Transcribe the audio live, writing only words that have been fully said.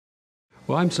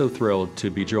Well, I'm so thrilled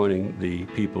to be joining the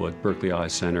people at Berkeley Eye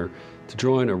Center to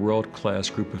join a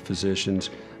world-class group of physicians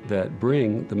that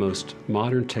bring the most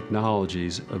modern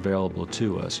technologies available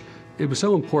to us. It was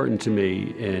so important to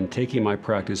me in taking my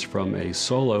practice from a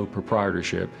solo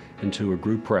proprietorship into a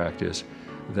group practice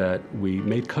that we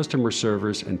made customer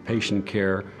service and patient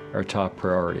care our top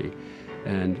priority.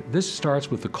 And this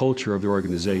starts with the culture of the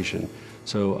organization.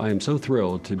 So I am so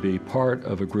thrilled to be part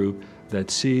of a group that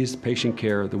sees patient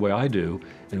care the way I do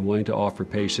and wanting to offer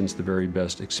patients the very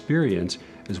best experience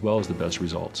as well as the best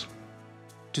results.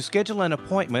 To schedule an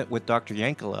appointment with Dr.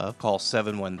 Yankelove, call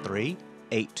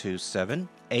 713-827-8311.